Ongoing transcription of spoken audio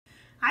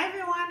Hi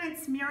everyone,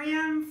 it's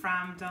Miriam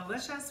from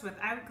Delicious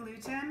Without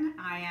Gluten.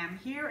 I am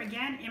here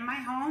again in my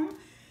home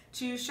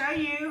to show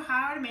you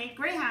how to make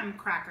graham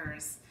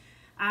crackers.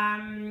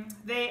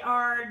 They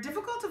are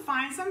difficult to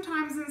find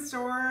sometimes in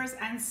stores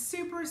and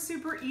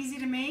super easy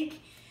to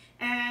make.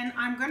 And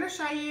I'm going to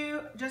show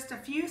you just a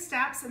few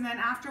steps and then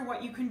after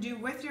what you can do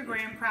with your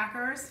graham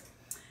crackers.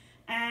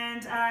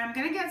 And I'm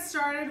going to get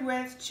started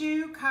with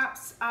 2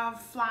 cups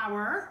of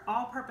flour,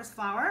 all-purpose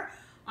flour.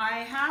 I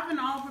have an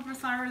all-purpose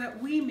flour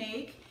that we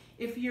make.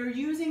 If you're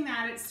using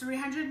that, it's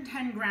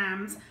 310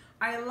 grams.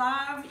 I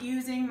love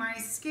using my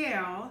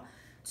scale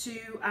to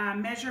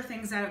measure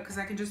things out because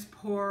I can just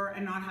pour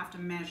and not have to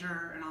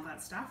measure and all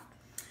that stuff.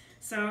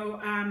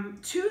 So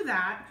to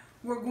that,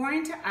 we're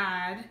going to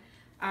add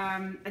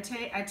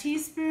a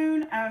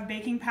teaspoon of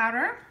baking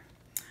powder.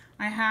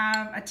 I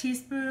have a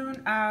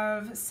teaspoon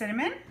of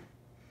cinnamon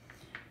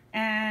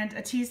and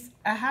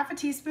a half a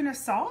teaspoon of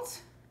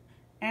salt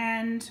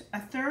and a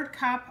 1/3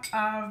 cup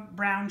of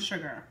brown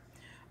sugar.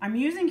 I'm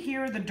using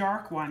here the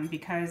dark one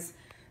because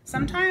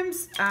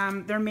sometimes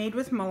they're made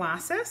with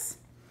molasses,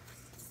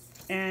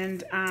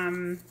 and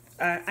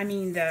I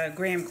mean the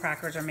graham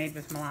crackers are made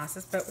with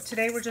molasses, but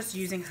today we're just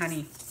using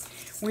honey.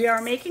 We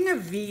are making a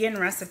vegan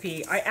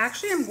recipe. I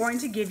actually am going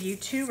to give you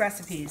 2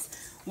 recipes,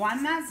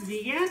 one that's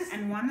vegan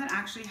and one that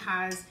actually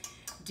has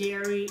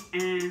dairy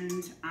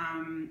and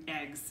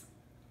eggs.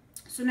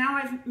 So now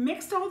I've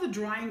mixed all the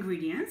dry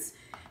ingredients.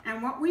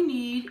 And what we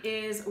need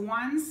is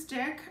 1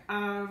 stick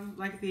of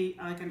like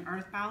an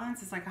earth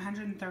balance. It's like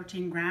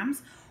 113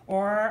 grams,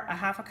 or a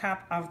half a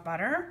cup of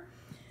butter.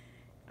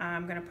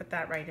 I'm gonna put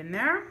that right in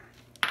there.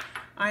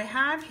 I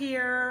have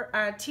here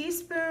a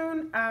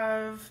teaspoon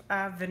of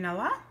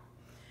vanilla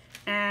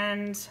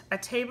and a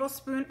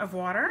tablespoon of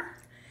water.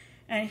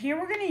 And here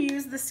we're gonna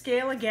use the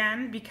scale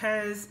again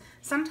because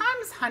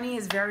sometimes honey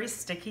is very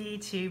sticky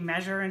to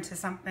measure into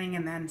something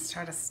and then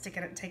try to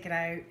take it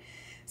out.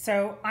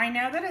 So I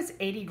know that it's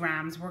 80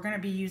 grams. We're going to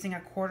be using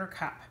a 1/4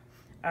 cup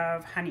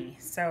of honey.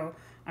 So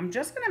I'm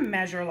just going to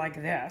measure like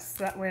this.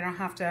 That way I don't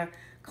have to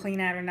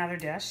clean out another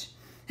dish.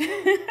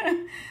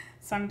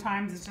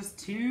 Sometimes it's just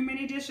too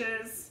many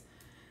dishes.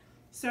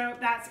 So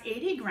that's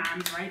 80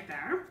 grams right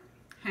there.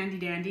 Handy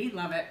dandy,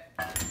 love it.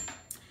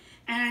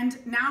 And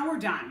now we're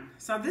done.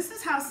 So this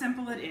is how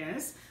simple it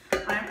is.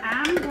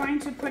 I am going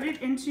to put it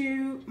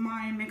into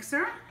my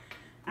mixer.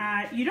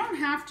 You don't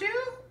have to.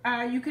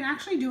 You can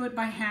actually do it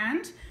by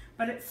hand,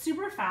 but it's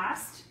super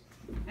fast.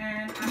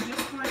 And I'm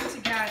just going to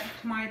get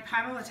my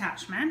paddle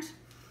attachment,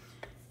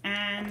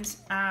 and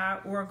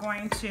we're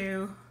going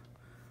to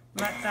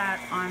let that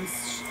on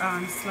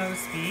slow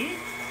speed.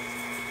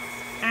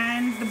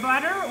 And the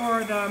butter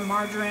or the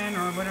margarine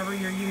or whatever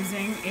you're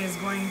using is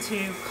going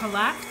to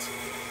collect,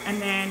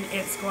 and then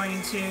it's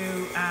going to,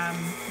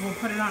 we'll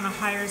put it on a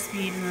higher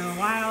speed in a little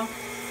while,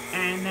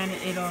 and then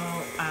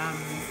it'll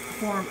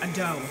form a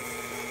dough.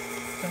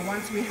 So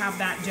once we have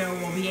that dough,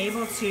 we'll be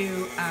able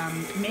to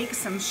make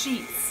some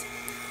sheets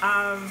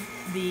of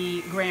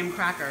the graham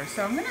cracker.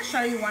 So I'm going to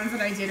show you ones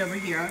that I did over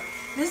here.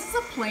 This is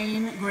a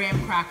plain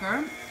graham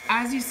cracker.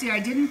 As you see, I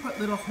didn't put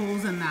little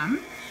holes in them,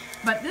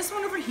 but this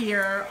one over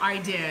here I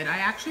did. I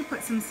actually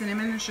put some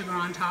cinnamon and sugar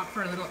on top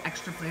for a little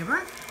extra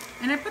flavor,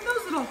 and I put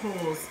those little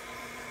holes.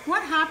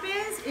 What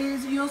happens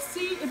is you'll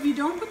see if you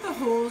don't put the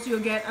holes, you'll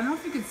get, I don't know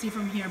if you can see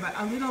from here, but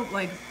a little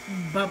like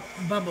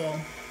bubble.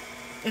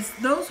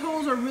 Those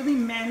holes are really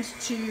meant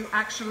to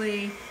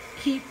actually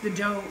keep the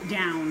dough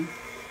down.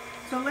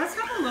 So let's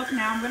have a look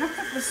now. I'm going to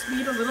put the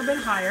speed a little bit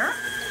higher,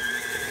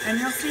 and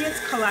you'll see it's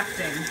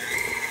collecting.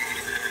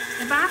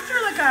 If after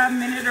like a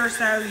minute or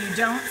so you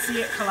don't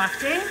see it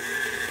collecting,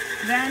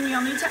 then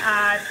you'll need to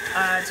add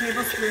a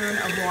tablespoon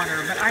of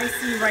water. But I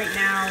see right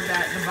now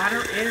that the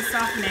butter is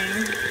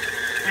softening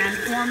and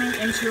forming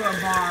into a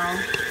ball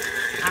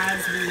as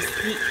we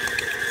speak.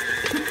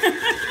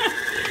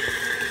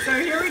 So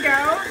here we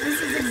go.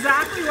 This is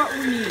exactly what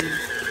we need.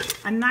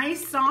 A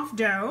nice soft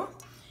dough.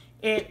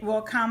 It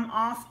will come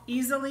off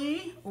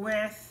easily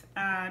with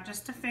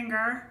just a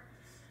finger.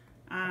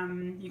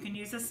 You can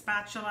use a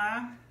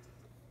spatula.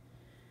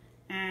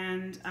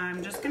 And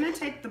I'm just going to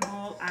take the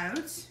bowl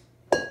out.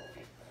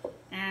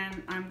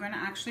 And I'm going to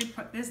actually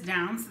put this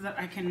down so that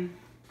I can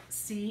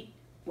see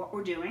what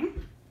we're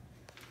doing.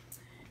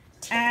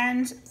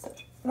 And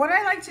what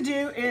I like to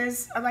do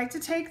is I like to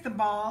take the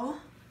ball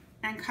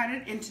and cut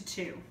it into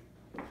 2.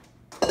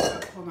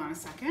 So, hold on a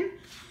second.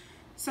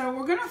 So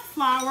we're gonna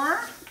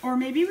flour, or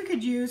maybe we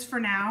could use for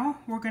now,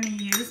 we're gonna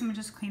use, let me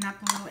just clean up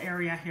the little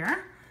area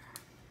here.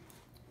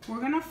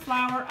 We're gonna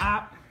flour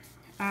up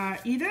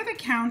either the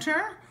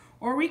counter,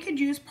 or we could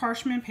use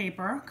parchment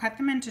paper, cut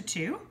them into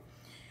 2.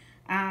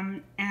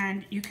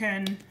 And you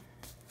can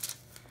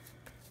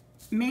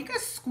make a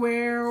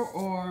square,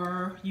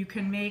 or you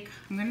can make,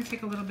 I'm gonna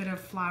take a little bit of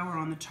flour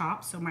on the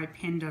top so my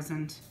pin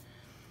doesn't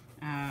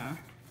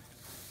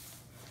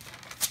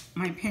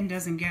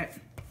get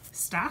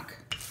stuck.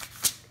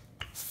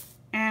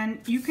 And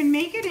you can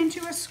make it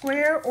into a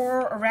square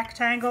or a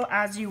rectangle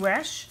as you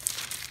wish.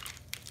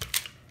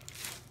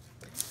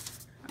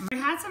 I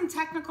had some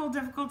technical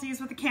difficulties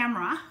with the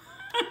camera.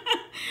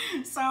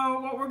 So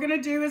what we're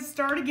gonna do is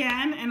start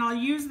again, and I'll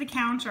use the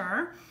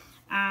counter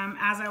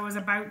as I was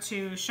about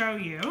to show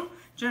you,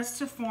 just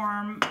to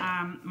form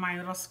my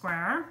little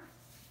square.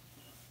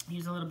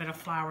 Use a little bit of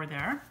flour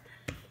there.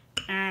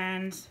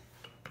 And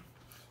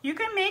you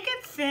can make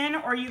it thin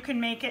or you can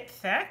make it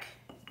thick.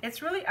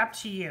 It's really up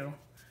to you.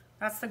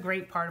 That's the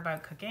great part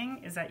about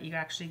cooking, is that you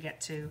actually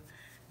get to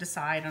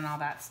decide on all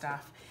that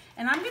stuff.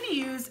 And I'm gonna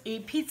use a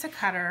pizza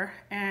cutter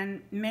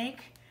and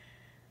make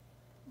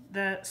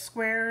the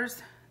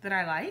squares that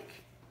I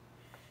like.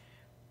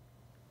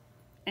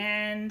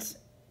 And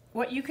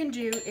what you can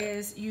do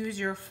is use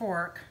your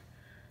fork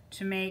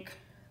to make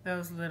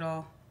those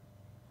little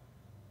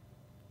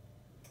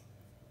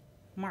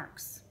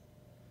marks.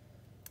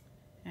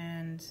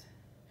 And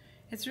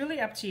it's really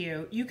up to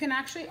you. You can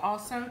actually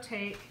also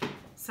take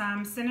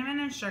some cinnamon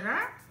and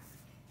sugar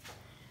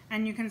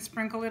and you can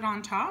sprinkle it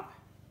on top.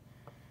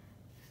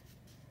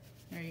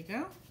 There you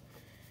go.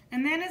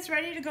 And then it's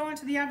ready to go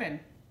into the oven.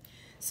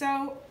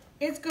 So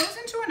it goes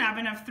into an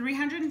oven of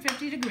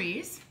 350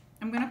 degrees.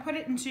 I'm gonna put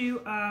it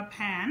into a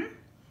pan.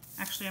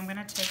 Actually, I'm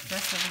gonna take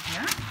this over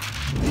here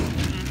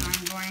and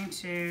I'm going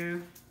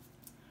to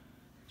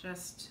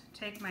just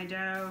take my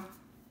dough,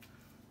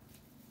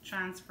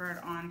 transfer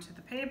it onto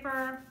the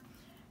paper,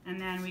 and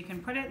then we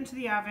can put it into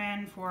the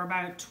oven for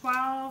about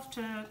 12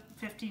 to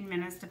 15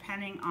 minutes,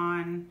 depending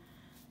on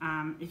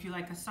if you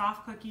like a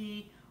soft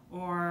cookie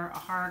or a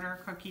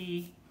harder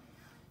cookie,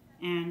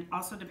 and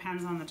also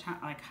depends on the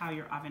like how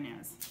your oven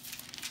is.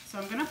 So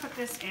I'm going to put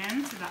this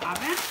into the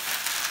oven,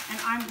 and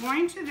I'm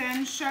going to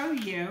then show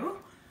you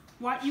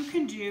what you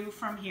can do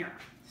from here.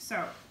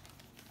 So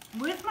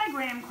with my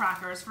graham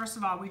crackers, first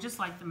of all, we just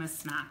like them as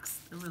snacks.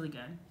 They're really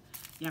good,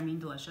 yummy,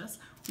 delicious.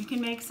 We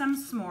can make some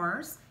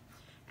s'mores,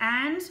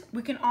 and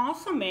we can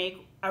also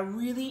make a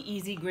really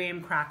easy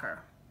graham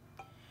cracker.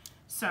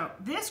 So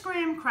this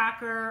graham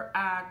cracker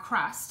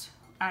crust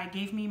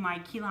gave me my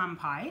key lime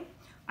pie.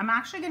 I'm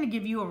actually going to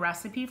give you a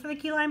recipe for the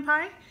key lime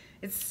pie.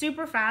 It's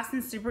super fast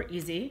and super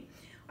easy.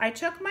 I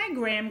took my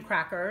graham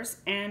crackers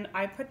and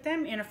I put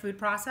them in a food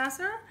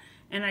processor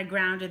and I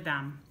grounded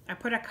them. I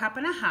put 1.5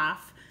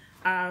 cups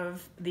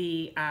of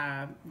the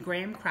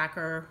graham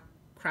cracker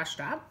crushed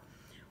up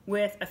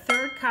with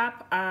 1/3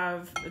 cup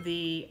of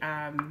the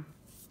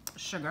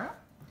sugar,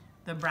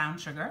 the brown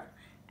sugar,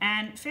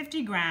 and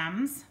 50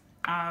 grams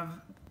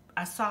of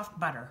a soft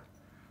butter.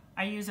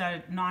 I use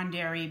a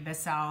non-dairy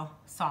Bissell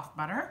soft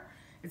butter.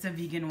 It's a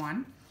vegan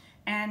one.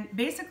 And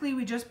basically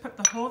we just put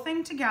the whole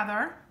thing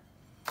together,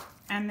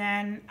 and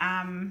then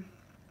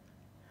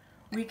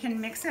we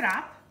can mix it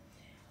up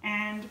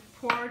and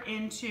pour it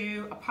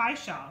into a pie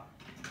shell.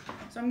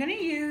 So I'm gonna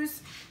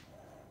use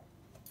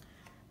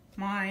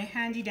my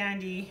handy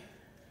dandy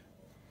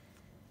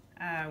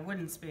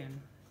wooden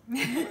spoon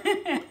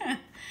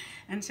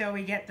until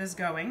we get this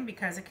going,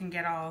 because it can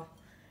get all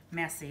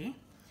messy.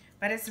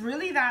 But it's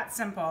really that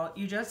simple.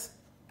 You just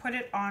put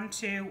it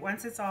onto,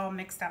 once it's all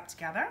mixed up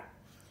together,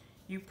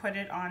 you put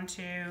it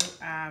onto,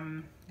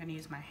 I'm gonna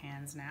use my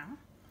hands now.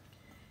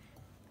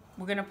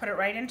 We're gonna put it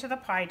right into the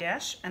pie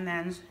dish, and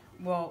then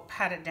we'll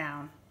pat it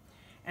down.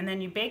 And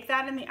then you bake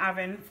that in the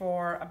oven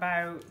for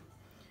about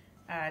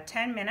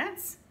 10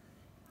 minutes.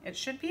 It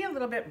should be a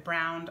little bit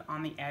browned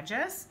on the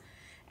edges.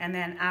 And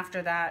then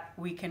after that,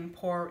 we can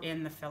pour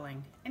in the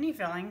filling. Any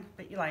filling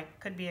that you like.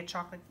 Could be a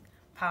chocolate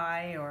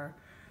pie or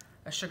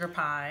a sugar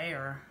pie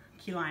or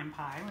key lime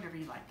pie, whatever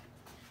you like.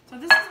 So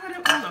this is what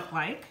it will look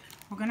like.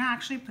 We're gonna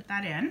actually put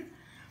that in.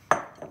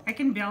 I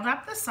can build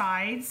up the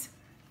sides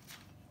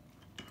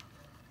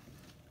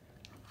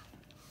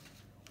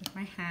with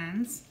my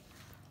hands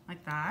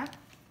like that.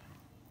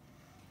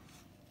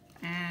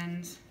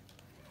 And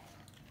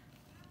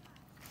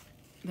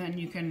then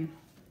you can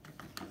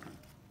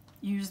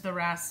use the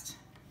rest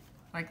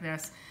like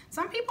this.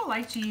 Some people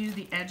like to use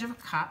the edge of a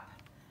cup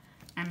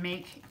and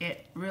make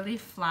it really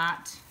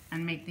flat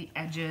and make the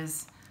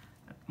edges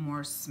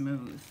more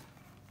smooth.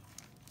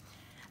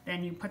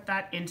 Then you put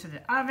that into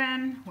the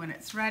oven when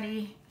it's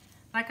ready.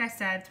 Like I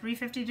said,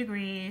 350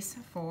 degrees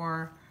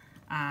for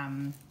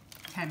 10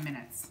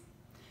 minutes.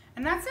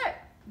 And that's it.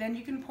 Then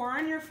you can pour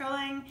in your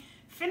filling,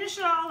 finish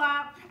it all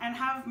up, and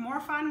have more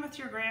fun with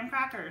your graham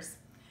crackers.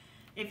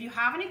 If you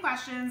have any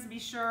questions, be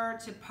sure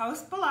to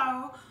post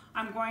below.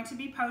 I'm going to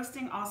be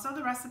posting also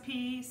the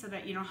recipe so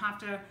that you don't have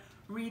to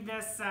read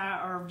this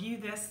or view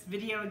this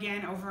video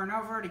again over and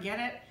over to get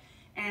it.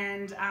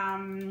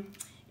 And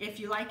if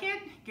you like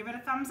it, give it a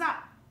thumbs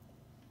up.